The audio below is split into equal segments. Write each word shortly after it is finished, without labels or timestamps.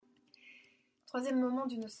Troisième moment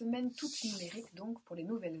d'une semaine toute numérique, donc pour les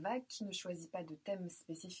nouvelles vagues, qui ne choisit pas de thème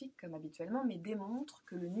spécifique comme habituellement, mais démontre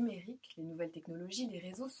que le numérique, les nouvelles technologies, les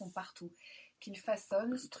réseaux sont partout, qu'ils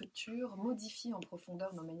façonnent, structurent, modifient en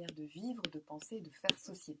profondeur nos manières de vivre, de penser et de faire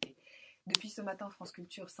société. Depuis ce matin, France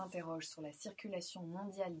Culture s'interroge sur la circulation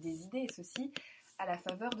mondiale des idées, et ceci à la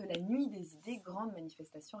faveur de la Nuit des idées, grande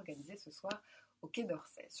manifestation organisée ce soir au Quai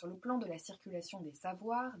d'Orsay. Sur le plan de la circulation des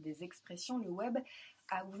savoirs, des expressions, le web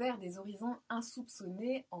a ouvert des horizons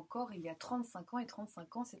insoupçonnés encore il y a 35 ans. Et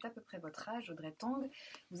 35 ans, c'est à peu près votre âge, Audrey.tang.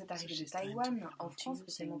 Vous êtes arrivé de Taïwan en France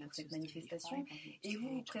spécialement pour cette manifestation et vous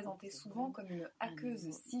vous présentez souvent comme une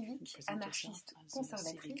hackeuse civique, anarchiste,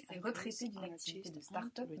 conservatrice et retraitée d'une activité de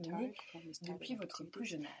start-up menée depuis votre plus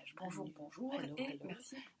jeune âge. Bonjour et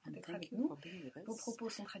merci d'être avec nous. Vos propos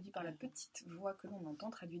sont traduits par la petite voix que l'on entend,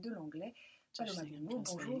 traduit de l'anglais. Paloma Bimbo,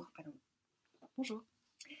 bonjour Paloma. Bonjour.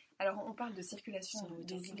 Alors, on parle de circulation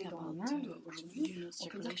des idées dans le monde aujourd'hui. On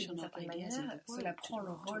peut dire que d'une certaine manière, cela prend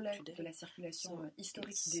le relais de la circulation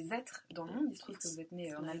historique des êtres dans le monde. Il se trouve que vous êtes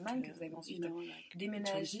né en Allemagne, que vous avez ensuite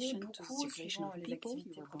déménagé beaucoup suivant les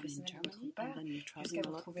activités professionnelles de votre père, jusqu'à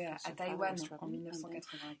vous retrouver à Taïwan en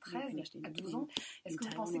 1993, à 12 ans. Est-ce que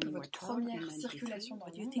vous pensez que votre première circulation dans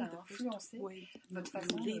le monde a influencé votre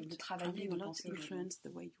façon de travailler et de penser aujourd'hui?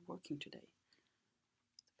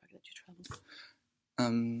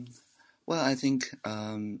 Well, I think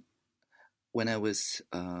when I was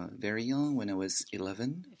very young, when I was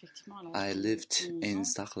 11, I lived in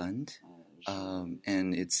Stockholm,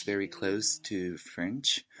 and it's very close to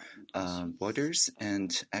French borders.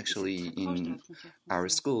 And actually, in our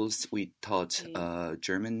schools, we taught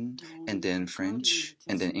German, and then French,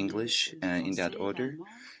 and then English in that order.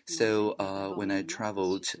 So when I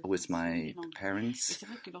traveled with my parents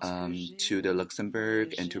to the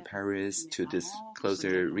Luxembourg and to Paris, to these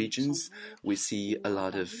closer regions, we see a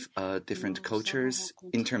lot of different cultures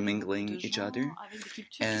intermingling each other.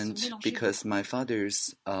 And because my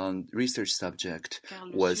father's research subject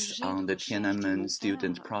was on the Tiananmen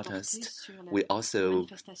student protest, we also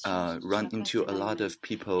run into a lot of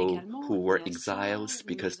people who were exiles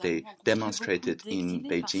because they demonstrated in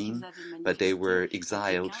Beijing, but they were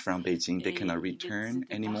exiled from Beijing. They cannot return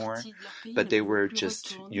anymore, but they were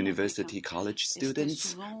just university college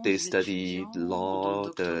students. They studied law,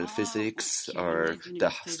 the physics, or the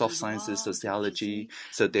soft sciences, sociology,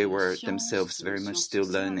 so they were themselves very much still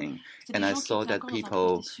learning. And I saw that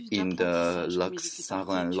people in the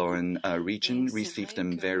Lux-Saarland-Lorraine region received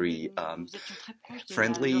them very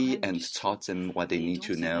friendly and taught them what they need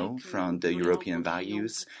to know from the European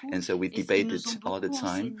values. And so we debated all the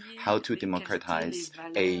time how to democratize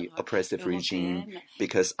a oppressive regime,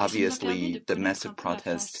 because obviously the massive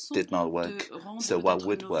protest did not work. So what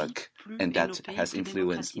would work? And that has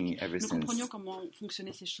influenced me ever since. Nous comprenions comment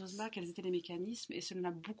fonctionnaient ces choses-là, quels étaient les mécanismes, et cela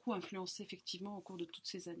m'a beaucoup influencé effectivement au cours de toutes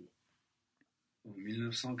ces années. En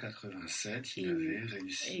 1987, il avait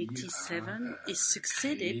réussi he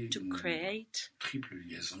succeeded to create triple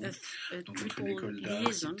liaison, a triple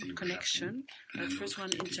liaison connection. The first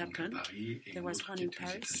one in Japan, there was one in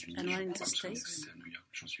Paris, and one in the States.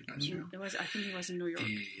 I think he was in New York.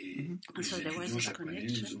 And so there was this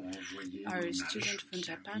connection. Our student from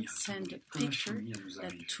Japan sent a picture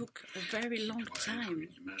that took a very long time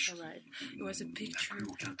to arrive. It was a picture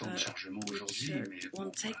which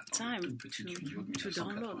won't take time to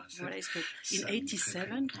download. But in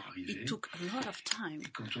 87, it took a lot of time.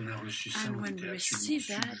 And when we received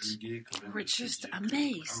that, we were just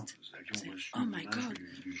amazed. Oh my God,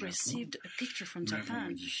 we received a picture from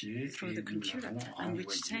Japan through the computer, and we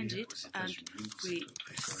changed it and we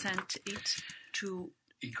sent it to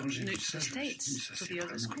the States, to the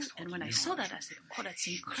other school. And when I saw that, I said, oh, that's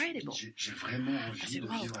incredible. I said,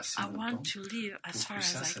 wow, I want to live as far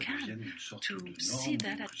as I can to see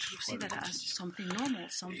that as something normal,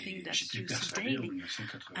 something that you see daily.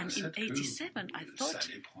 And in 87, I thought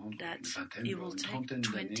that it will take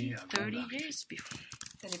 20, 30 years before.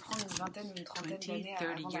 Ça allait prendre une vingtaine ou une trentaine d'années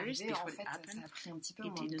avant d'arriver. En fait, ça a pris un petit peu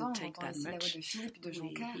moins de temps. On entend ici la voix de Philippe de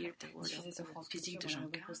Joncar, diffusée sur France Culture dans un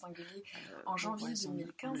groupe au singulier en janvier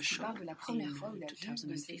 2015, qui parle de la première fois où il a vu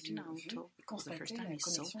de ses yeux constater la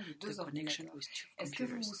connexion de deux ordinateurs. Est-ce que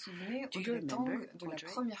vous vous souvenez, Audrey.tang, de la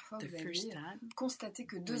première fois où vous avez constaté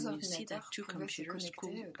que deux ordinateurs pouvaient se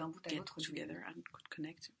connecter d'un bout à l'autre du monde?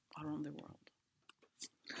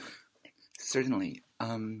 Certainly.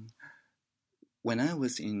 When I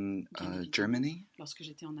was in Germany, Lorsque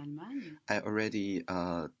j'étais en Allemagne, I already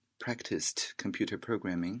practiced computer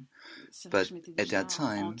programming, but at that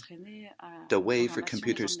time, the way for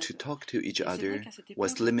computers to talk to each other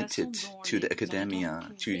was limited to the academia,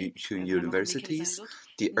 to universities,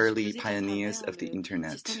 the early pioneers of the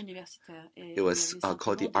internet. It was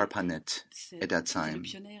called the ARPANET at that time.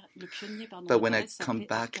 But when I come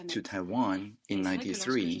back to Taiwan in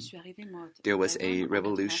 93, there was a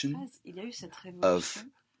revolution of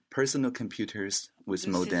personal computers with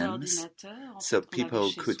modems, so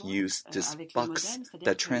people could use this box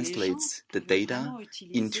that translates the data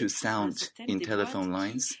into sound in telephone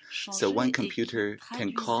lines. So one computer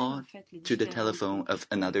can call to the telephone of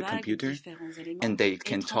another computer, and they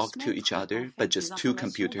can talk to each other, but just two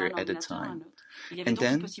computers at a time. And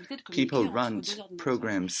then people run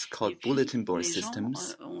programs called bulletin board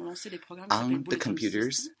systems on the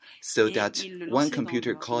computers so that one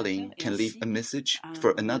computer calling can leave a message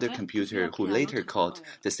for another computer who later called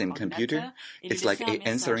the same computer. It's like an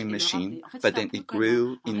answering machine, but then it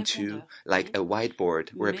grew into like a whiteboard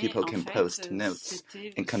where people can post notes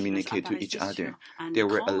and communicate to each other. There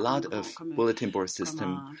were a lot of bulletin board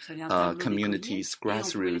system communities,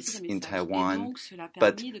 grassroots in Taiwan,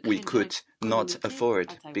 but we could not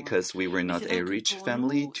afford, because we were not a rich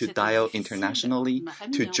family, to dial internationally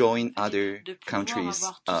to join other countries'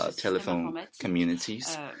 telephone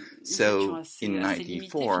communities. So in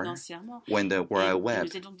 94, when the World Web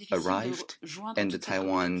arrived and the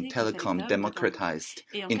Taiwan Telecom democratized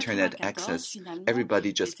internet access,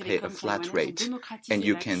 everybody just paid a flat rate, and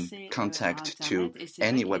you can contact to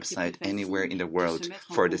any website anywhere in the world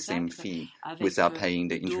for the same fee without paying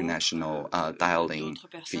the international dialing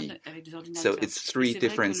fee. So it's three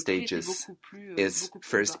different stages. It's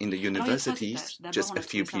first in the universities, just a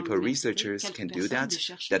few people, researchers can do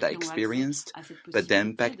that I experienced, but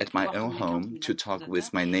then back at my own home to talk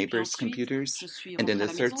with my neighbors' computers, and then the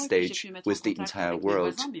third stage with the entire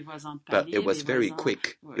world. But it was very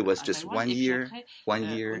quick. It was just 1 year, 1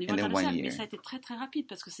 year, and then 1 year.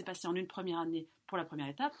 Pour la première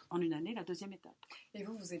étape, en une année, la deuxième étape. Et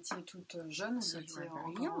vous étiez toute jeune, vous étiez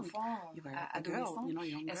encore enfant, adolescent.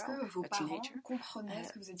 Est-ce que vos parents comprenaient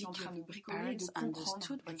ce que vous étiez en train de bricoler et de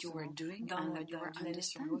comprendre d'un année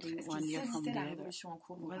sur l'autre? Est-ce qu'ils saisissaient la révolution en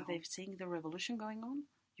cours? Were they seeing the revolution going on,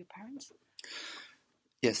 your parents?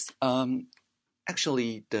 Yes.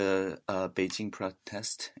 Actually, the Beijing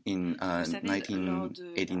protest in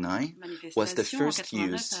 1989 was the first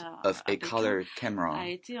use of a color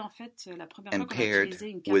camera and paired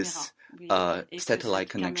with satellite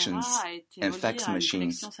connections and fax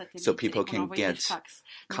machines so people can get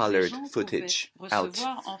colored footage out,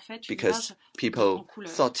 because people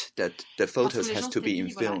thought that the photos has to be in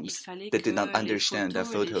films. They did not understand that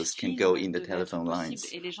photos can go in the telephone lines.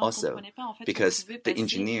 Also, because the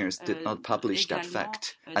engineers did not publish that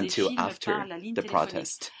fact until after the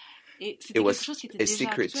protest. It was a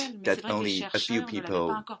secret that only a few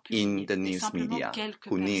people in the news media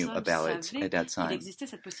who knew about it at that time.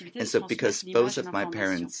 And so because both of my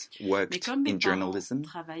parents worked in journalism,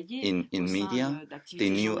 in media, they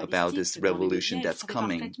knew about this revolution that's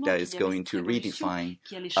coming, that is going to redefine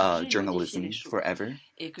journalism forever.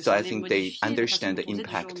 So I think they understand the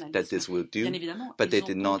impact that this will do, but they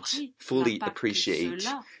did not fully appreciate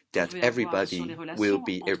that everybody will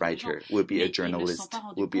be a writer, will be a journalist,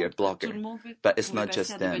 will be a blogger. But it's not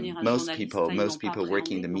just them. Most people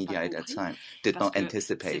working in the media at that time did not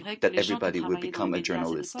anticipate that everybody would become a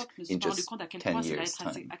journalist in just 10 years'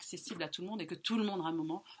 time.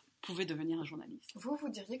 Vous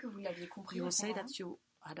diriez que vous l'aviez compris? You will say that you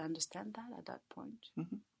had understand that at that point.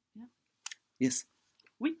 Mm-hmm. Yeah. Yes.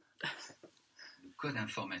 Oui. Le code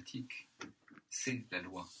informatique, c'est la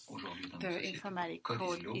loi aujourd'hui dans notre société. Le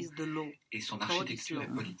code is the law. Et son architecture est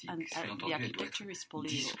politique. Bien entendu, elle doit être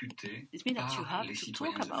discutée par les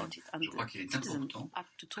citoyens eux-mêmes. Je crois qu'il est important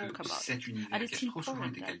que cet univers qui a trop souvent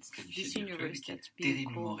été qualifié virtuel, qui est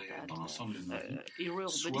terriblement réel dans l'ensemble de nos vies,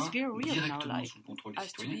 soit directement sous le contrôle des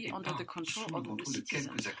citoyens et pas sous le contrôle de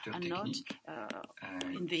quelques acteurs techniques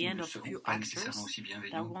qui ne seront pas nécessairement aussi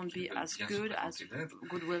bienveillants, qui peuvent bien se présenter l'œuvre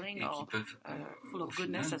et qui peuvent au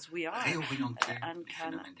final réorienter les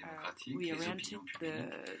phénomènes démocratiques, les opinions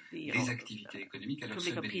publiques, les activités économiques à leur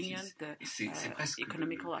seul bénéfice. Et c'est presque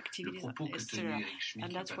le propos que tenait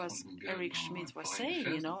Eric Schmidt, le patron de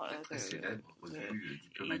Google, dans Foreign Affairs, très célèbre revue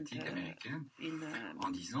diplomatique américaine,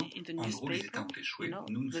 en disant, en gros, les États ont échoué,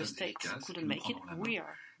 nous sommes efficaces, nous prendrons la main.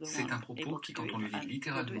 C'est un propos qui, quand on le lit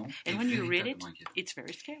littéralement, est when you read it, véritablement inquiétant. it's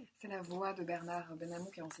very scary. C'est la voix de Bernard Benamou,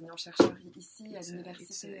 qui est enseignant-chercheur ici à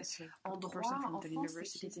l'université en droit en France et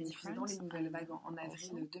qui était diffusé dans Les Nouvelles Vagues en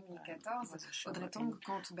avril 2014. Audrey.tang,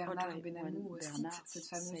 quand Bernard Benamou cite cette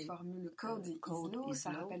fameuse formule « code is law »,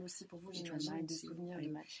 ça rappelle aussi pour vous, j'imagine, des souvenirs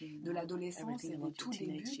de l'adolescence et des tout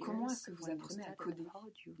débuts. Comment est-ce que vous apprenez à coder?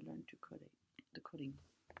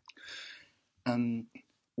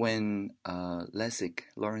 When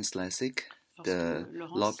Lawrence Lessig, the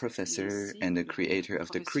law professor and the creator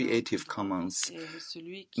of the Creative Commons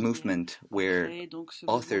movement, where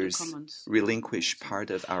authors relinquish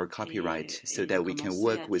part of our copyright so that we can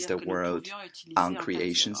work with the world on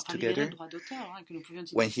creations together.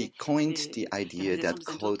 When he coined the idea that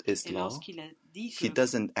code is law, he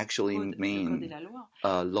doesn't actually mean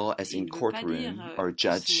law as in courtroom or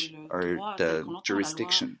judge or the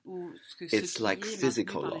jurisdiction. It's like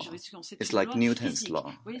physical law. It's like Newton's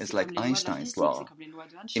law. It's like Einstein's law.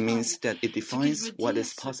 It means that it defines what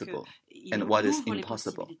is possible and what is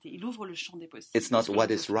impossible. It's not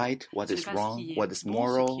what is right, what is wrong, what is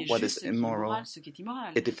moral, what is immoral.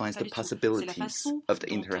 It defines the possibilities of the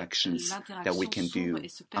interactions that we can do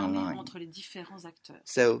online.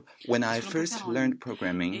 So when I first learned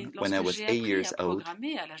programming when I was 8 years old,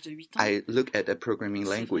 I looked at a programming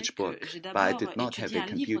language book, but I did not have a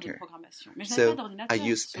computer. So I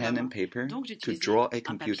used pen and paper to draw a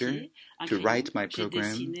computer, to write my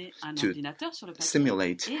program, to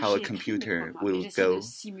simulate how a computer will go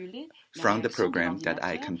from the program that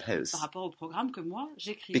I compose.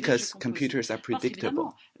 Because computers are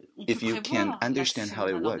predictable. If you can understand how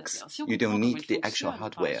it works, you don't need the actual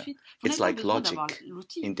hardware. It's like logic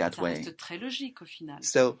in that way.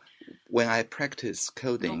 So when I practiced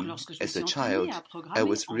coding as a child, I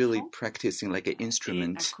was really practicing like an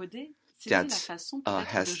instrument that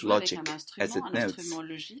has logic as its notes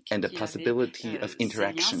and the possibility of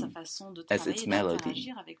interaction as its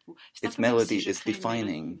melody. Its melody is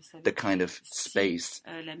defining the kind of space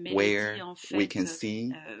where we can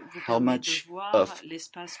see how much of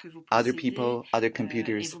other people, other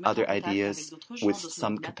computers, other ideas with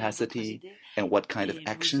some capacity and what kind of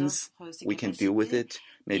actions we can do with it.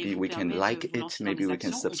 Maybe we can like it, maybe we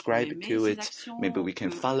can subscribe to it, maybe we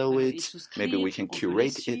can follow it, maybe we can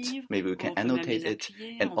curate it, maybe we can annotate it,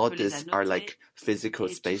 and all these are like physical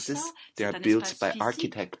spaces. They are built by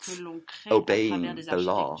architects obeying the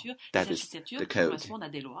law that is the code,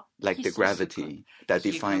 like the gravity that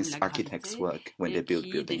defines architects' work when they build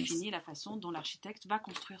buildings.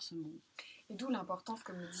 Et d'où l'importance,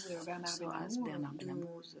 comme le dit Bernard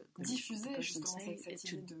Benamou, de diffuser justement cette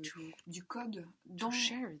idée du code dans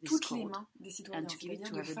toutes les mains des citoyens,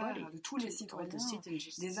 c'est-à-dire de faire de tous les citoyens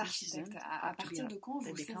des architectes. À partir de quand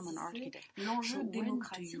vous saisissez l'enjeu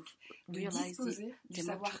démocratique de disposer du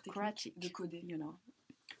savoir technique de coder?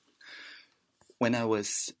 When I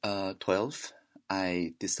was 12,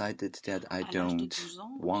 I decided that I don't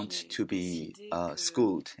want to be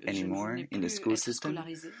schooled anymore in the school system.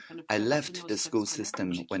 I left the school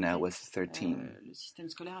system when I was 13.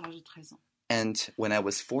 And when I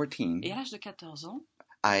was 14,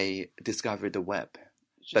 I discovered the web.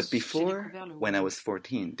 But before, when I was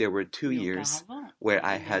 14, there were 2 years where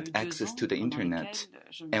I had access to the internet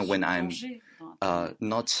and when I'm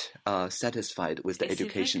not satisfied with the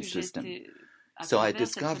education system. So I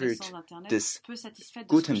discovered this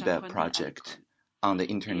Gutenberg project on the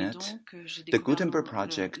internet. The Gutenberg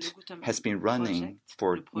project has been running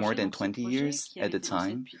for more than 20 years at the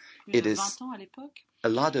time. It is a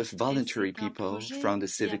lot of voluntary people from the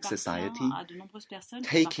civic society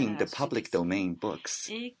taking the public domain books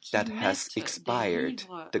that has expired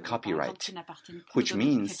the copyright, which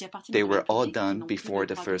means they were all done before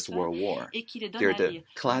the First World War. They're the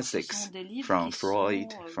classics from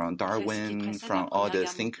Freud, from Darwin, from all the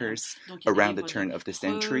thinkers around the turn of the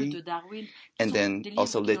century, and then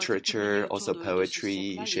also literature, also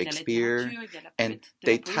poetry, Shakespeare, and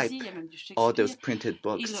they type all those printed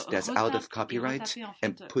books that's out of copyright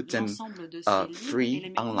and put them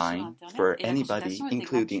free online for anybody,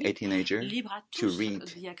 including a teenager, to read.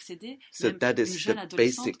 So that is the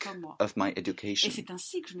basic of my education.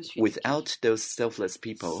 Without those selfless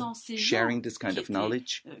people sharing this kind of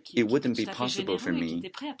knowledge, it wouldn't be possible for me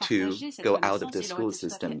to go out of the school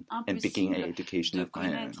system and begin an education of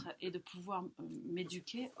my own.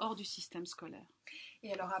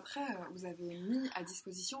 Et alors après, vous avez mis à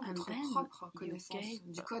disposition votre propre connaissance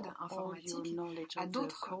du code informatique à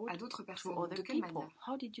d'autres personnes. De quelle manière?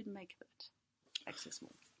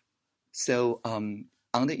 So on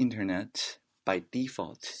the internet, by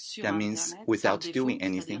default. sur That means Internet, without par défaut, doing c'est-à-dire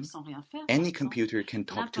anything, sans rien faire, any par exemple, computer can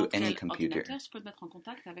talk to n'importe any quel computer. ordinateur peut te mettre en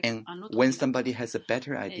contact avec And un autre when ordinateur. somebody has a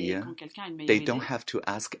better Et idea, quand quelqu'un a une they meilleure don't idée, have to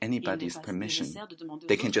ask il n'est anybody's pas permission. nécessaire de demander aux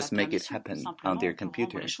They autres can la just make it permission. happen on Simplement, their on peut rendre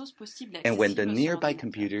computer. les choses possibles et And when the accessibles sur nearby l'ordinateur.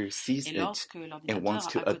 computer sees Et it lorsque and l'ordinateur wants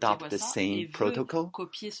to à côté adopt voit the ça et same veut protocol,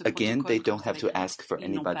 copier ce again, they protocole don't comme have to avec ask for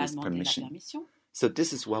ils n'ont pas anybody's demandé la permission. permission. So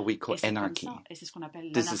this is what we call Et c'est comme anarchy. ça, et c'est ce qu'on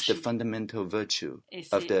appelle This is the l'anarchie. fundamental virtue Et of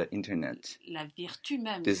c'est the internet. la vertu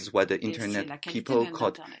même, This is what the et c'est la internet qualité people même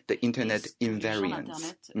call d'Internet. the Et internet ce que les gens invariance,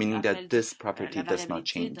 d'Internet meaning that appellent this la property does not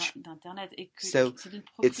variabilité change. d'Internet et que So c'est une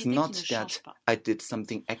it's propriété qui not ne that change pas. I did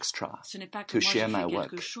something extra Ce n'est pas que to moi share j'ai my fait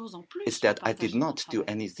quelque work. chose en plus It's pour that I did partager mon not do travail.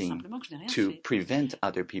 C'est anything simplement que je n'ai rien to fait prevent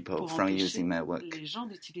other people pour from empêcher using my work. les gens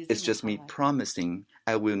d'utiliser It's mon just me travail. promising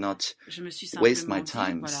I will not Je me suis waste simplement my dit,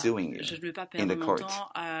 time voilà, suing you je ne vais pas in perdre the mon court. temps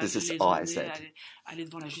à This is les all I emmener, said. à aller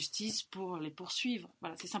devant la justice pour les poursuivre.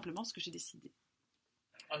 Voilà, c'est simplement ce que j'ai décidé.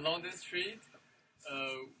 Along this street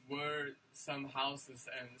were some houses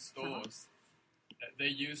and stores. They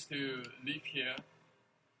used to live here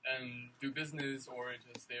and do business or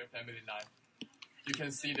just their family life. You can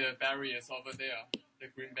see the barriers over there, the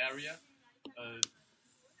green barrier.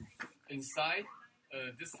 Inside,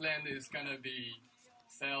 this land is gonna be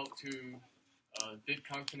sold to big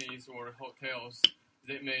companies or hotels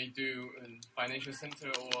that may do a financial center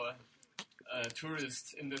or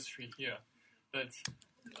tourist industry here. But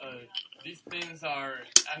these things are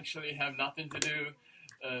actually have nothing to do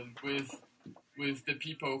with the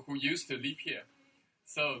people who used to live here.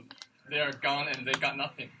 So they are gone and they got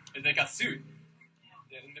nothing. And they got sued.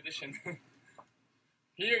 In addition,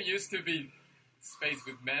 here used to be space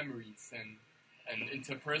with memories and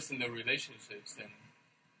interpersonal relationships. And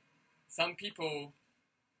some people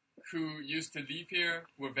who used to live here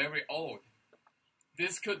were very old.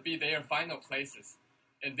 This could be their final places.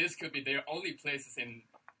 And this could be their only places in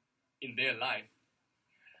their life.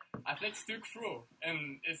 I think it's too cruel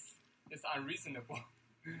and it's unreasonable.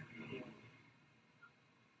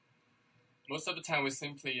 Most of the time we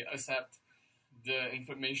simply accept the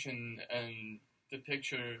information and the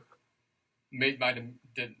picture made by the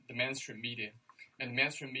mainstream media. And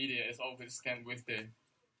mainstream media is always stand with the,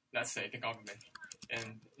 let's say, the government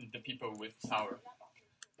and the people with power.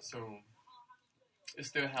 So it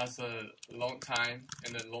still has a long time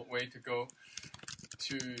and a long way to go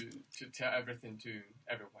to tell everything to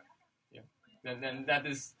everyone. Yeah. And that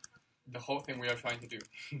is the whole thing we are trying to do.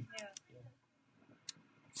 Yeah.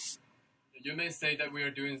 You may say that we are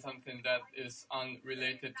doing something that is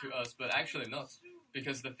unrelated to us, but actually not,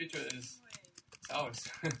 because the future is ours.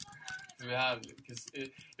 Because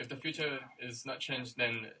if the future is not changed,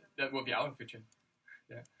 then that will be our future.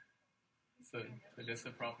 Yeah. So that's the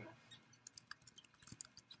problem.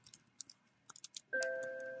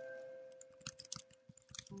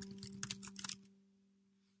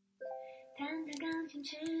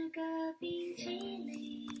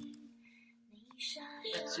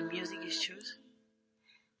 That's the music you choose?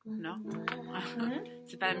 Non?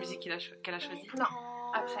 C'est pas la musique qu'elle a choisie? Non,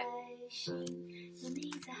 après.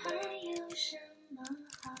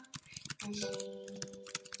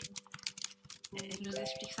 Elle nous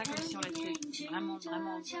explique ça comme si on était vraiment,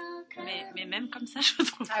 vraiment... Mais même comme ça, je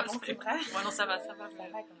trouve Ah pas bon, ça. c'est vrai? Ouais, non, ça va. Ça va quand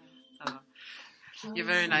même. Ça va. You're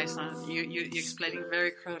very nice, huh? You're explaining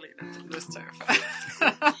very clearly that it was terrifying.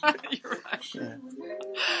 You're right.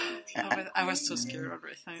 Yeah. I was so scared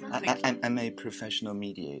everything. I'm a professional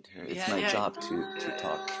mediator. It's my job to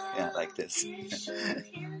talk like this.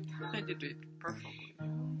 I did it perfectly.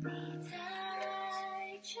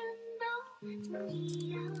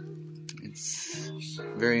 It's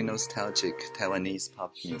very nostalgic Taiwanese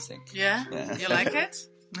pop music. Yeah? You like it?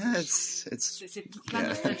 Yeah, it's C'est plein de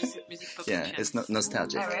nostalgie, cette musique pop. yeah, it's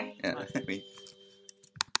nostalgic. Ah ouais? Yeah.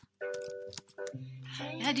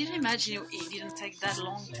 I didn't imagine it didn't take that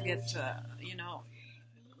long to get, to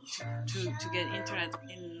get internet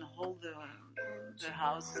in all the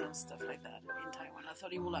houses and stuff like that in Taiwan. I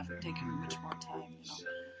thought it would have taken much more time,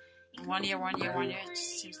 In 1 year, it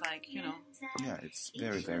just seems like, Yeah, it's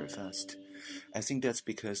very, very fast. I think that's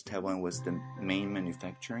because Taiwan was the main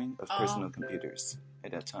manufacturing of personal computers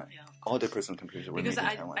at that time. Yeah, all the personal computers were made in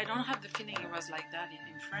Taiwan. I don't have the feeling it was like that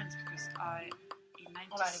in France because in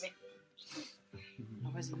 90s, I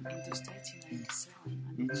was in the States in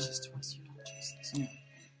 97 and it just was, just... Yeah.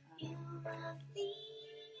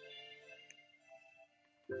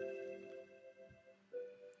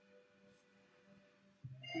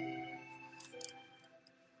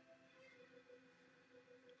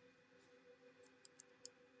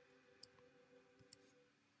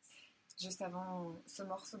 Juste avant ce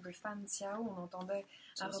morceau de Fan Xiao, on entendait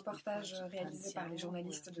un reportage réalisé par les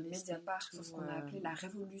journalistes de Mediapart sur ce qu'on a appelé la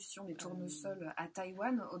révolution des tournesols à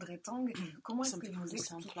Taïwan. Audrey Tang, comment est-ce que vous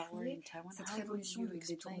expliqueriez cette révolution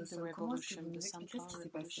des tournesols? Comment est-ce que vous nous expliquez ce qui s'est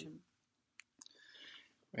passé?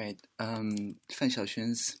 Right. Fan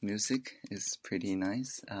Xiaoxuan's music is pretty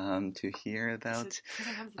nice to hear about.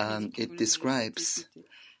 It describes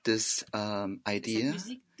this idea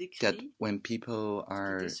that when people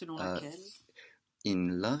are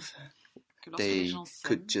in love, they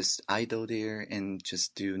could just idle there and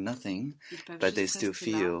just do nothing, but they still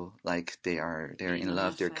feel like they're in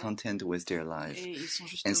love, they're content with their life,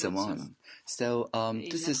 and so on. So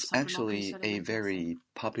this is actually a very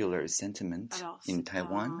popular sentiment in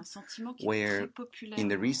Taiwan, where in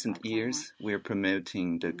the recent years we're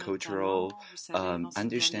promoting the cultural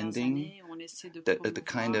understanding, the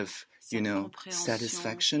kind of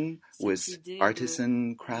satisfaction with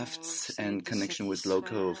artisan crafts and connection with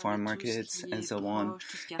local farm markets and so on.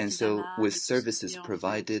 And so with services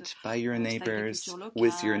provided by your neighbors,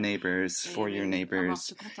 with your neighbors, for your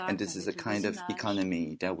neighbors, and this is a kind of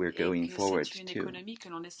economy that we're going forward to.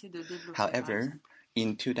 However,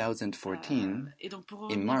 in 2014,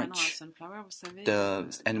 in March,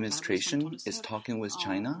 the administration is talking with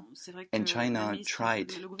China, and China tried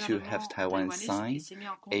to have Taiwan sign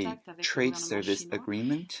a trade service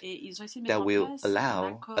agreement that will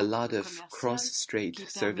allow a lot of cross-strait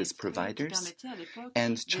service providers,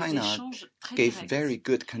 and China gave very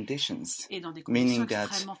good conditions, meaning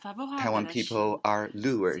that Taiwan people are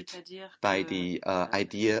lured by the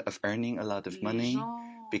idea of earning a lot of money,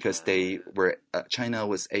 because China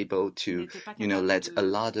was able to, let a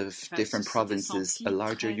lot of different provinces, a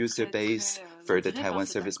larger user base for the Taiwan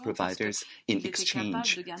service providers in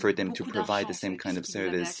exchange for them to provide the same kind of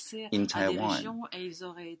service in Taiwan.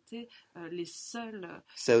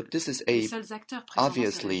 So this is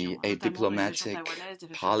obviously a diplomatic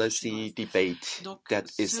policy debate that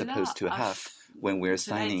is supposed to have when we're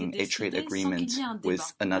signing a trade agreement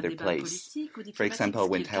with another place. For example,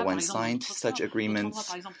 when Taiwan signed such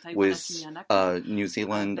agreements with New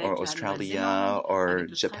Zealand or Australia or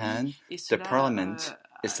Japan, the parliament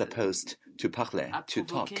is supposed to parler, to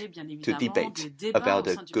talk, to debate about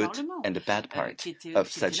the good and the bad part of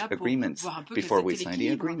such agreements before we sign the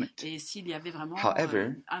agreement.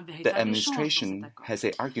 However, the administration has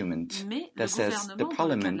an argument that says the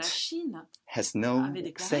parliament has no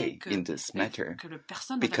say in this matter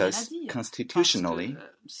because constitutionally,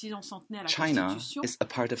 China is a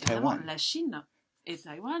part of Taiwan.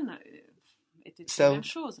 So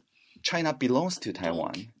China belongs to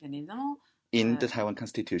Taiwan in the Taiwan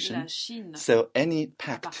Constitution. So any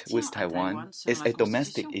pact with Taiwan is a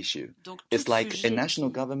domestic issue. It's like a national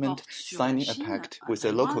government signing a pact with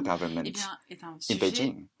a local government in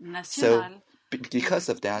Beijing. So because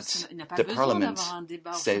of that, the parliament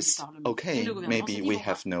says, okay, maybe we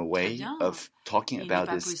have no way of talking about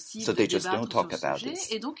this, so they just don't talk about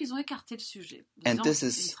this. And this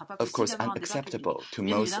is, of course, unacceptable to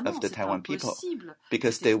most of the Taiwan people,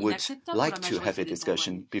 because they would like to have a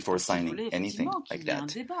discussion before signing anything like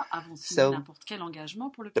that. So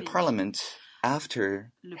the parliament,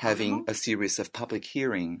 after having a series of public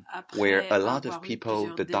hearings where a lot of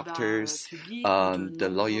people, the doctors, the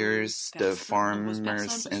lawyers, the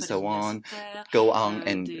farmers, and so on, go on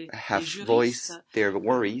and have voiced their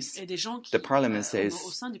worries, the parliament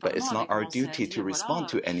says, but it's not our duty to respond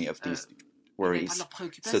to any of these worries.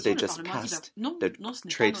 So they just passed the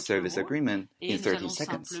trade service agreement in 30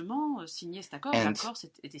 seconds. And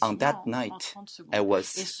on that night, I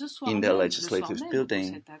was in the legislative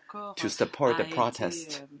building to support the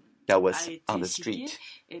protest that was on the street.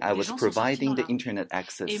 I was providing the internet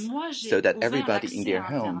access so that everybody in their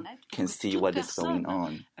home can see what is going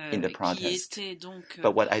on in the protest.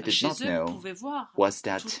 But what I did not know was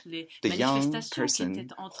that the young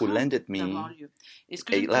person who lended me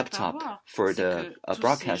a laptop for the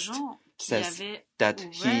broadcast says that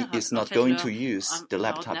he is not going to use the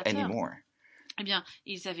laptop anymore.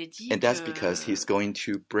 And that's because he's going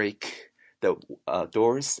to break the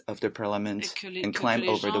doors of the parliament and climb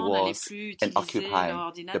over the walls and occupy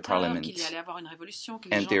the parliament.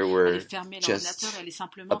 And there were just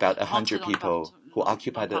about 100 people who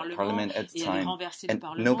occupied the parliament at the time, and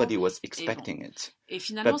nobody was expecting it.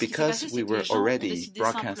 But because we were already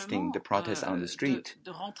broadcasting the protest on the street,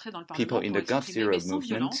 people in the Gulf Zero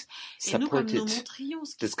movement supported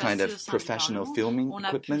this kind of professional filming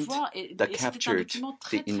equipment that captured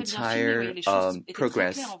the entire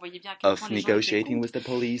progress of negotiating with the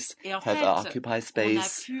police, have an occupied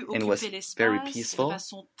space, and was very peaceful.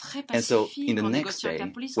 And so in the next day,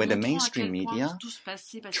 when the mainstream media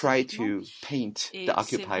tried to paint the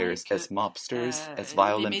occupiers as mobsters, as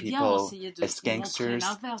violent people, as gangsters,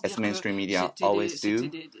 as mainstream media always do,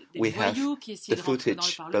 we have the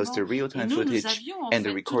footage, both the real-time footage and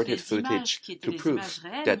the recorded footage, to prove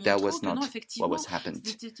that that was not what was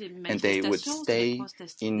happened. And they would stay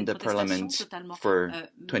in the parliament for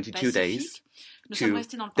 22 days to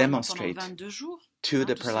demonstrate to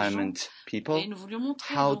the parliament people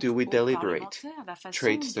how do we deliberate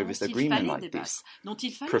trade service agreement like this.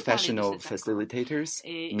 Professional facilitators,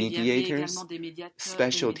 mediators,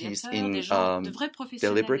 specialties in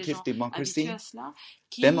deliberative democracy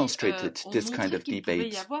demonstrated this kind of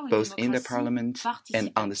debate both in the parliament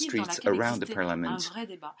and on the streets around the parliament,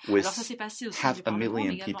 with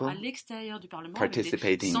 500,000 people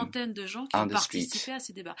participating on the street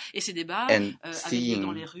and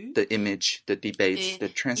seeing the image, the debates, the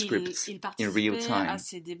transcripts in real time,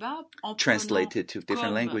 translated to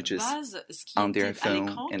different languages on their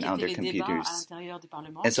phone and on their computers.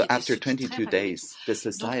 And so after 22 days, the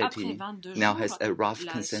society now has a rough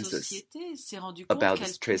consensus about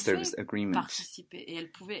this trade service agreement.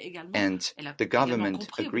 And the government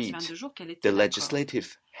agreed. The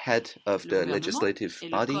legislative head of the legislative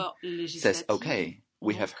body says, okay,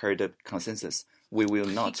 we have heard the consensus. We will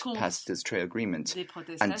not pass this trade agreement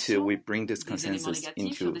until we bring this consensus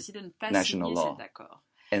into national law.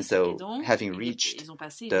 And so, having reached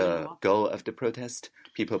the goal of the protest,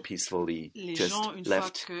 people peacefully just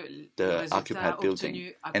left the occupied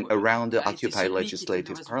building. And around the occupied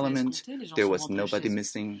legislative parliament, there was nobody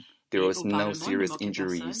missing, there was no serious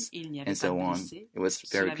injuries, and so on. It was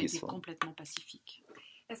very peaceful.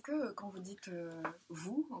 Est-ce que quand vous dites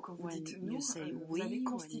vous, ou quand vous dites nous, vous avez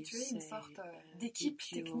constitué une sorte d'équipe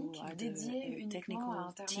technique dédiée uniquement à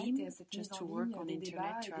Internet et à cette mise en ligne des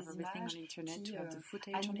débats et des images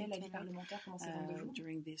qui animaient la vie parlementaire pendant ces 22 jours?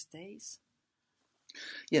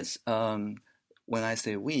 Yes, when I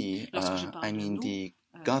say we, I mean the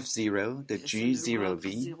Gov0, the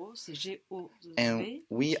G0V, and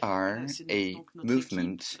we are a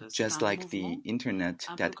movement just like the internet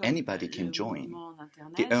that anybody can join.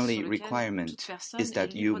 The only requirement is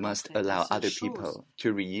that you must allow other people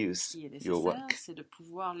to reuse your work.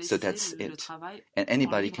 So that's it. And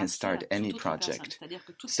anybody can start any project.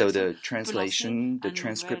 So the translation, the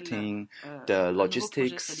transcripting, the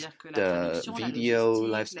logistics, the video,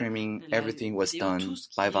 live streaming, everything was done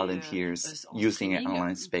by volunteers using an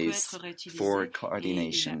online space for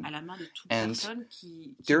coordination. And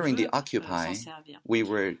during the Occupy, we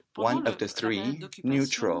were one of the three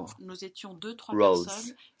neutral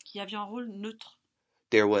roles.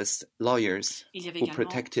 There was lawyers who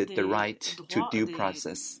protected the right to due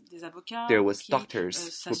process. There was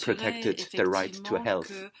doctors who protected the right to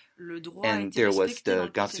health. And there was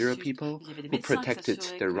the Gov0 people who protected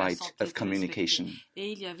the right of communication.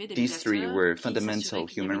 These three were fundamental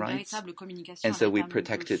human rights, and so we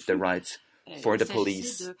protected the rights for the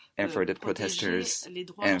police and for the protesters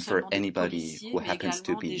and for anybody who happens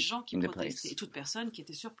to be in the place.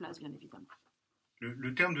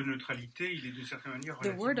 Le terme de neutralité, il est de certaine manière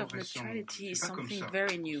relativement récent. C'est pas comme ça dans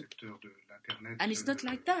le secteur de l'Internet. And it's not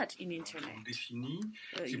like that in Internet.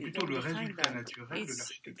 C'est plutôt le résultat naturel de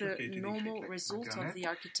l'architecture qui a été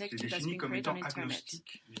décrite. C'est défini comme étant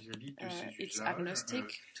agnostique vis-à-vis de ses usages.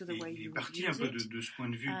 Il est parti un peu de ce point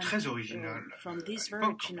de vue très original à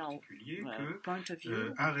l'époque en particulier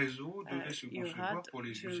qu'un réseau devait se concevoir pour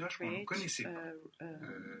les usages qu'on ne connaissait pas.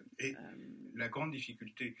 Et la grande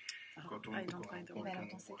difficulté quand on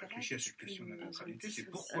réfléchit à cette question de la neutralité, c'est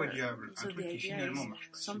pourquoi diable un truc qui finalement marche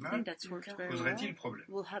pas si mal poserait-il problème.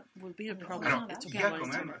 Alors, il y a quand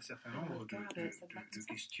même un certain nombre de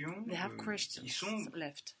questions qui sont...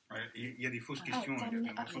 Il y a des fausses questions,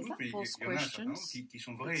 évidemment, sans doute, mais il y en a un certain nombre qui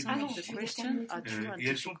sont vraies et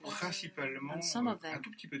elles sont principalement, un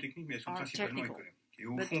tout petit peu techniques, mais elles sont principalement économiques. Et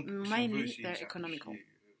au fond, si on veut essayer de simplifier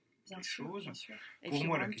les choses. Pour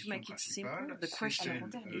moi, la question principale,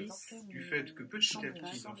 c'est du fait que petit à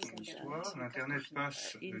petit dans son histoire, l'Internet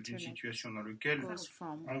passe d'une situation dans laquelle,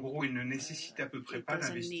 en gros, il ne nécessite à peu près pas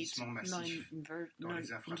d'investissement massif dans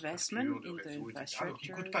les infrastructures, de réseaux, etc. Donc,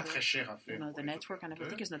 il ne coûte pas très cher à faire pour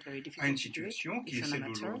les opérateurs, à une situation qui est celle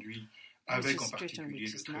d'aujourd'hui, avec en particulier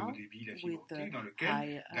le très haut débit, la fibre optique, dans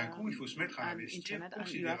lequel, d'un coup, il faut se mettre à investir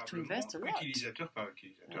considérablement, utilisateur par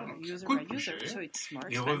utilisateur. Donc, ça coûte plus cher.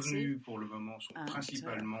 Les revenus, pour le moment, sont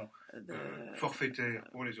principalement forfaitaires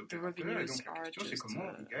pour les opérateurs. Et donc, la question, c'est comment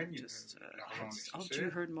on gagne l'argent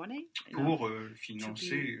nécessaire pour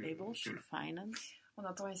financer cela. On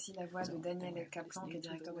entend ici la voix de Daniel Kaplan, qui est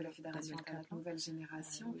directeur de la Fédération Internet Nouvelle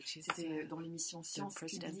Génération. C'était dans l'émission Sciences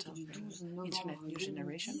publiques du 12 novembre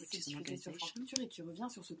 2010, diffusée sur France Culture, et qui revient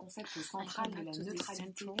sur ce concept central de la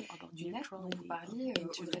neutralité du net dont vous parliez,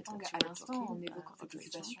 Audrey Tang, à l'instant, en évoquant cette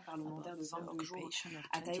occupation parlementaire de 22 jours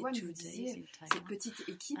à Taïwan. Vous disiez cette petite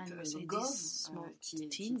équipe Gov, qui est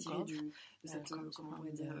tirée du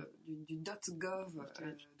 .gov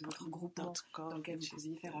de votre groupement, dans lequel vous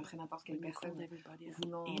pouviez faire entrer n'importe quelle personne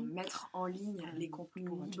voulant mettre en ligne les contenus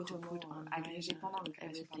librement agrégés pendant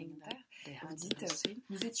l'occupation parlementaire. Vous dites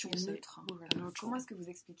nous étions neutres. Comment est-ce que vous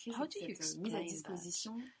expliquez cette mise à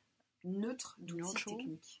disposition neutre d'outils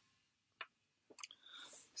techniques?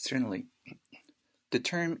 Certainly. The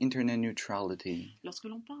term internet neutrality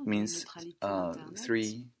means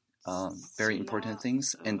three very important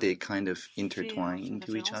things, and they kind of intertwine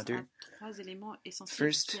into each other.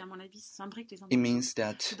 First, it means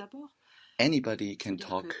that anybody can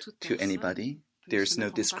talk to anybody. There's no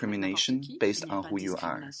discrimination based on who you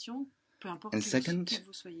are. And second,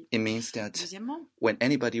 it means that when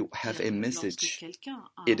anybody have a message,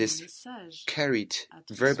 it is carried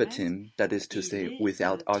verbatim, that is to say,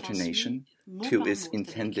 without alternation, to its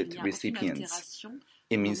intended recipients.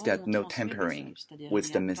 It means that no tampering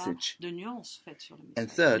with the message.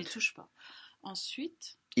 And third,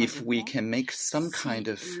 if we can make some kind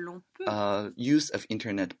of use of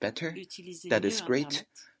internet better, that is great,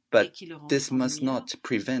 but this must not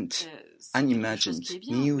prevent unimagined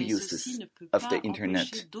new uses of the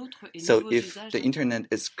internet. So if the internet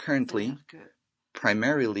is currently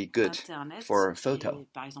primarily good for photo,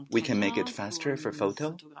 we can make it faster for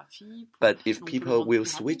photo, but if people will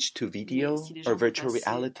switch to video or virtual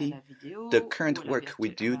reality, the current work we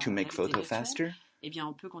do to make photo faster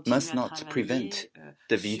must not prevent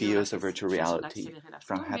the videos of virtual reality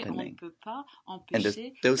from happening. And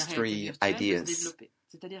those three ideas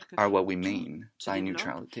are what we mean by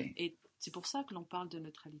neutrality.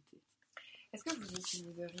 Est-ce que vous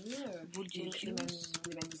utiliseriez les mêmes outils, les mêmes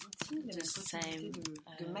possibilités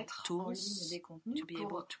de mettre en ligne des contenus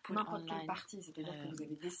pour n'importe quelle partie? C'est-à-dire que vous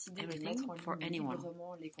avez décidé de mettre en ligne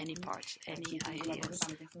librement les contenus qui étaient élaborés par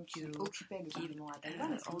les personnes qui occupaient le Parlement à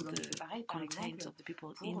Taïwan. Est-ce que vous en avez fait pareil, par exemple, pour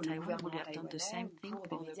le gouvernement taïwanais ou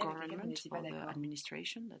pour des médias avec lesquels vous n'étiez pas d'accord?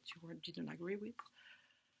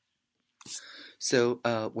 So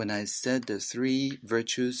when I said the three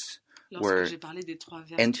virtues were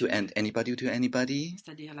end-to-end, anybody to anybody,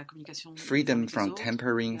 freedom from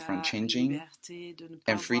tampering, from changing,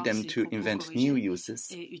 and freedom to invent new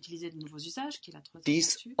uses.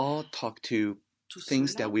 These all talk to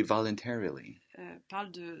things that we voluntarily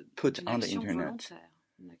put on the internet.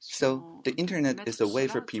 So the internet is a way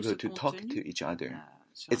for people to talk to each other.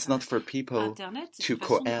 It's not for people to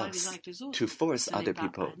coerce, to force other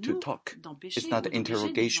people to talk. It's not an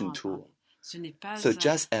interrogation tool. So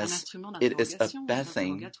just as it is a bad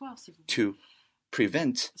thing to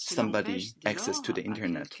prevent somebody access to the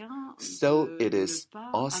internet, so it is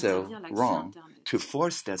also wrong to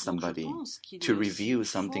force that somebody to review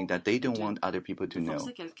something that they don't want other people to know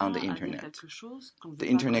on the internet. The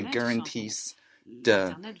internet guarantees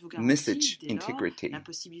the message integrity,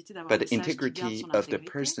 but the integrity of the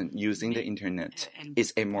person using the internet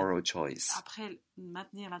is a moral choice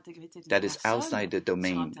that is outside the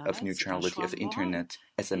domain of neutrality of the internet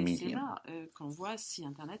as a medium.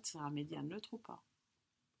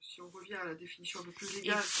 Si on revient à la définition un peu plus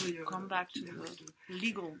légale,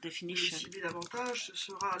 legal definition, décider davantage, ce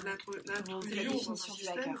sera l'introduction dans un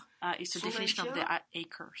système. It's the definition of the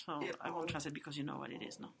acre, so I won't translate because you know what it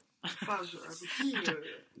is now. Phase aboutie,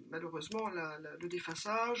 malheureusement, le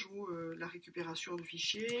défaçage ou la récupération de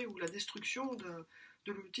fichiers ou la destruction de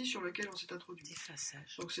l'outil sur lequel on s'est introduit.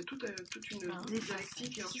 Défaçage. Donc c'est toute une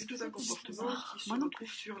dialectique et ensuite tout un comportement qui se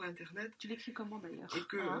retrouve sur l'Internet. Tu l'écris comment d'ailleurs? Et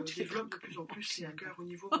que développent de plus en plus les hackers au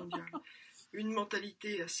niveau mondial. Une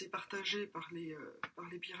mentalité assez partagée par les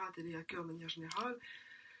pirates et les hackers de manière générale,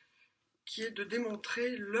 qui est de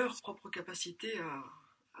démontrer leur propre capacité à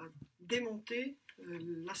démonter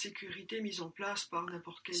la sécurité mise en place par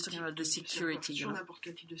n'importe quel type de serveur, sur n'importe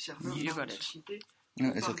quel type de serveur dans la société.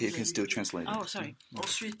 No, it's okay, you can still translate. Oh, sorry.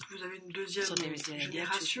 Ensuite, vous avez une deuxième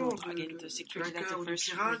génération de hackers ou de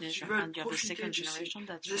pirates qui veulent profiter de ces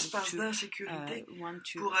espaces d'insécurité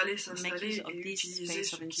pour aller s'installer et utiliser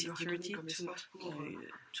ce qui leur est donné comme espace pour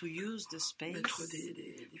mettre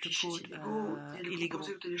des fichiers illégaux et les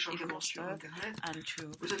proposer au téléchargement sur Internet.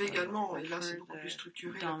 Vous avez également, et là c'est beaucoup plus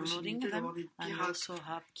structuré, la possibilité d'avoir des pirates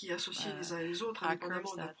qui, associés les uns et les autres,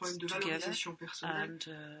 indépendamment d'un problème de valorisation personnelle,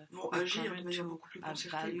 vont agir de manière beaucoup plus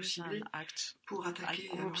values and act like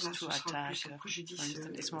groups to attack. For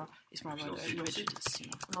instance, it's more about prejudice.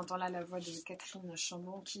 On entend là la voix de Catherine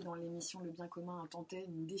Chambon qui, dans l'émission Le Bien Commun, a tenté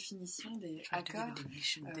une définition des hackers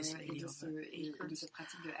et de cette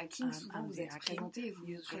pratique de hacking. Souvent, vous êtes présentée et vous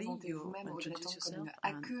vous présentez vous-même Audrey.tang comme une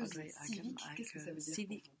hackeuse civique. Qu'est-ce que ça veut dire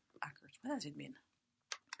pour vous? What does it mean?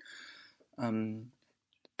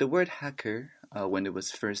 The word hacker, when it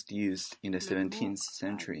was first used in the 17th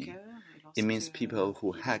century, it means people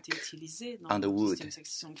who hack on the wood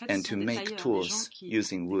and to make tools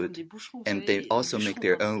using wood. And they also make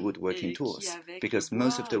their own woodworking tools, because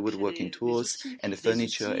most of the woodworking tools and the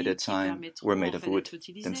furniture at that time were made of wood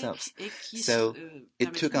themselves. So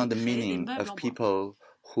it took on the meaning of people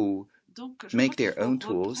who make their own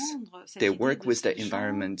tools, they work with the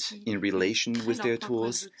environment in relation with their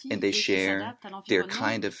tools, and they share their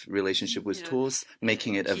kind of relationship with tools,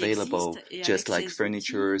 making it available just like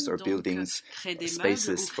furnitures or buildings,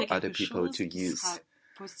 spaces for other people to use.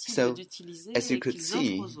 So, as you could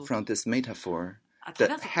see from this metaphor,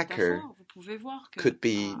 the hacker could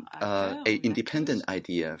be an independent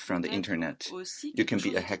idea from the internet. You can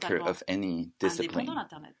be a hacker of any discipline.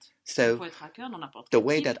 So, the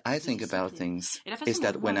way that I think about things is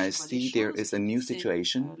that when I see there is a new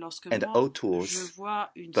situation and the old tools,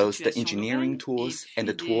 both the engineering tools and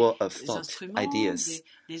the tool of thought ideas,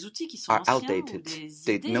 are outdated,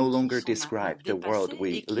 they no longer describe the world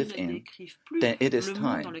we live in, then it is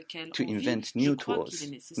time to invent new tools,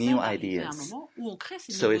 new ideas,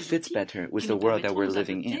 so it fits better with the world that we're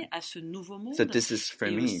living in. So this is, for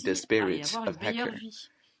me, the spirit of hacker.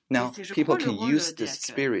 Now, people can use this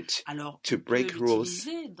spirit to break rules,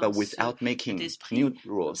 but without making new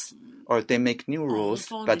rules. Or they make new rules,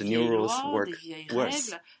 but the new rules work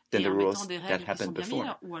worse than the rules that happened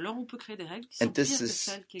before. And this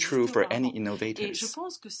is true for any innovators.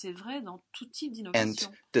 And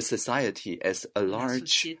the society as a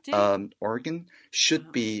large organ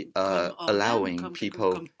should be allowing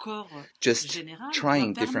people just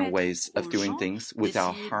trying different ways of doing things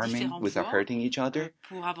without harming, without hurting each other,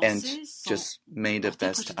 and just make the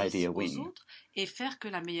best idea win.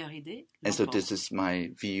 And so this is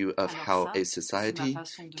my view of how a society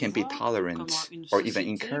can be tolerant or even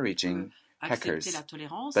encouraging hackers.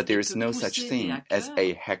 But there is no such thing as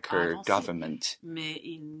a hacker government.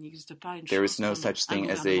 There is no such thing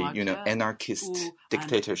as a, anarchist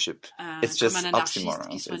dictatorship. It's just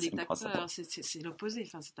oxymorons. It's impossible.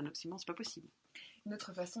 Une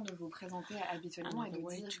autre façon de vous présenter habituellement est de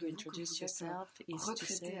dire que vous êtes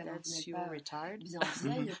retraité, alors vous n'êtes pas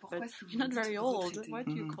bien vieille. Pourquoi est-ce que vous You're not very old. retraité? Why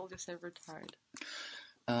do you call yourself retired?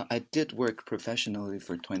 I did work professionally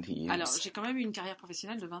for 20 years. Alors, j'ai quand même eu une carrière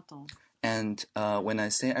professionnelle de 20 ans. And when I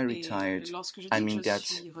say I retired, I mean that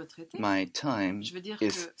my time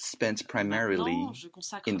is spent primarily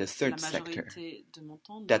in the third sector.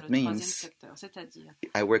 That means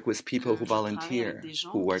I work with people who volunteer,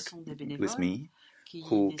 who work with me,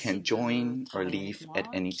 who can join or leave at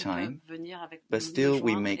any time, but still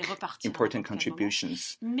we make important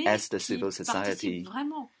contributions as the civil society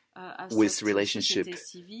with relationship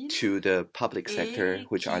to the public sector,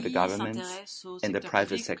 which are the governments, and the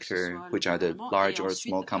private sector, which are the large or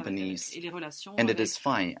small companies. And it is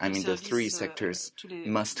fine. I mean, the three sectors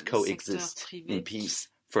must coexist in peace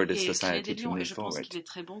for the society to move forward.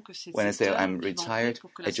 When I say I'm retired,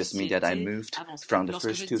 I just mean that I moved from the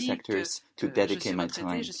first two sectors to dedicate my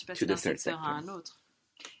time to the third sector.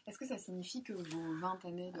 Est-ce que ça signifie que vos 20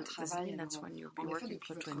 années de travail, en effet, depuis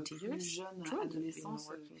votre plus jeune adolescence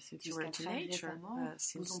jusqu'à très récemment,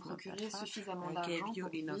 vous ont procuré suffisamment d'argent pour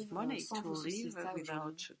vivre sans vous soucier ça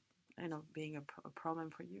aujourd'hui?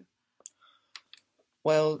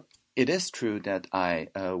 Well, it is true that I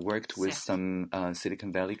worked with some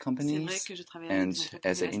Silicon Valley companies and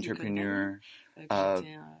as an entrepreneur,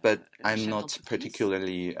 but I'm not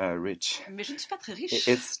particularly rich.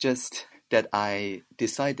 It's just that I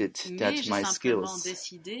decided that my skills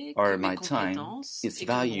or my time is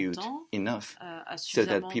valued enough so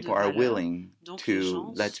that people are willing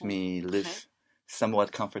to let me live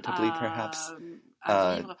somewhat comfortably, perhaps,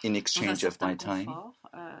 in exchange of my time.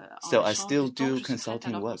 So I still do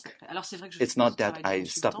consulting work. It's not that I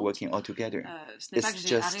stopped working altogether. It's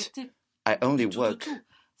just I only work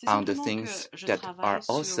on the things that are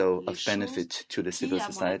also of benefit to the civil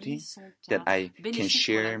society, that I can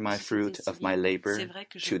share my fruit of my labor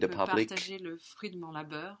to the public.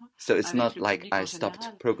 So it's not like I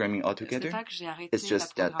stopped programming altogether. It's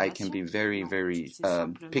just that I can be very, very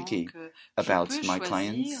picky about my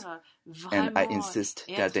clients, and I insist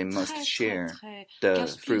that they must share the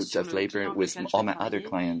fruits of labor with all my other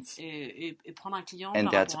clients, and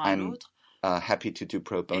that I'm happy to do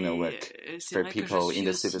pro bono work for people in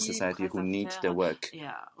the civil society who need the work,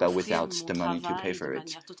 but without the money to pay for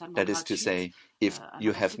it. That is to say, if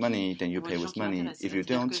you have money, then you pay with money. If you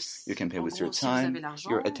don't, you can pay with your time,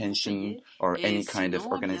 your attention, or any kind of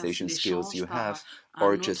organization skills you have,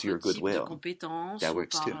 or just your goodwill. That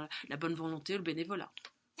works too.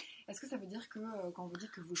 Est-ce que ça veut dire que quand vous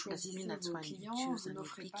dites que vous choisissez vos clients, vous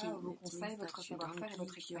n'offrez pas vos conseils, votre savoir-faire et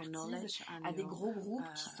votre expertise à des gros groupes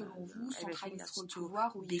qui, selon vous, centralisent trop le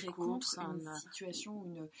pouvoir ou iraient contre une situation,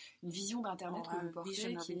 une vision d'Internet que vous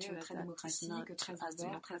portez qui est très démocratique, très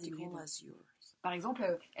ouverte, très hybride? Par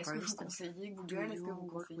exemple, est-ce que vous conseillez Google? Est-ce que vous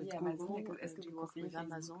conseillez Amazon? Est-ce que vous conseillez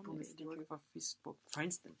Amazon pour ne citer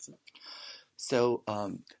que? So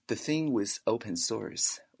the thing with open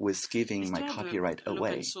source, with giving my copyright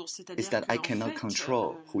away, is that I cannot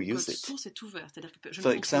control who uses it.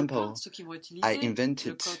 For example, I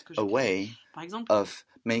invented a way of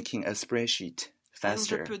making a spreadsheet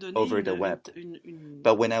faster over the web.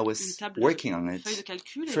 But when I was working on it,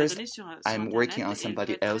 first I'm working on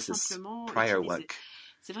somebody else's prior work.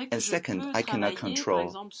 And second, I cannot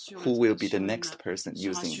control who will be the next person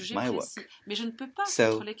using my work.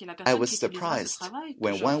 So I was surprised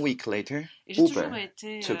when 1 week later, Uber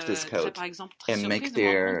took this code and make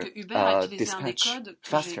their dispatch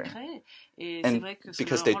faster. And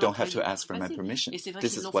because they don't have to ask for my permission.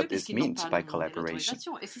 This is what is meant by collaboration.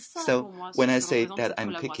 So when I say that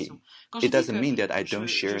I'm picky, it doesn't mean that I don't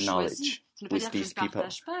share knowledge with these people.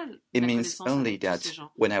 It means only that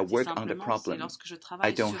when I work on the problem, I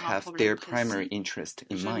don't have their primary interest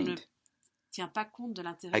in mind.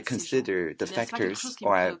 I consider the factors,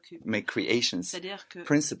 or I make creations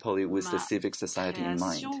principally with the civic society in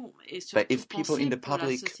mind. But if people in the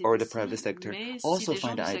public or the private sector also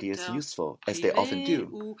find the ideas useful, as they often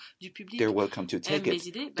do, they're welcome to take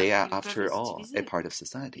it. They are, after all, a part of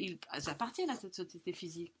society. Ils appartiennent à cette société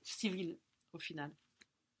civile, au final.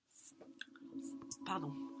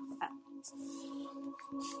 Pardon.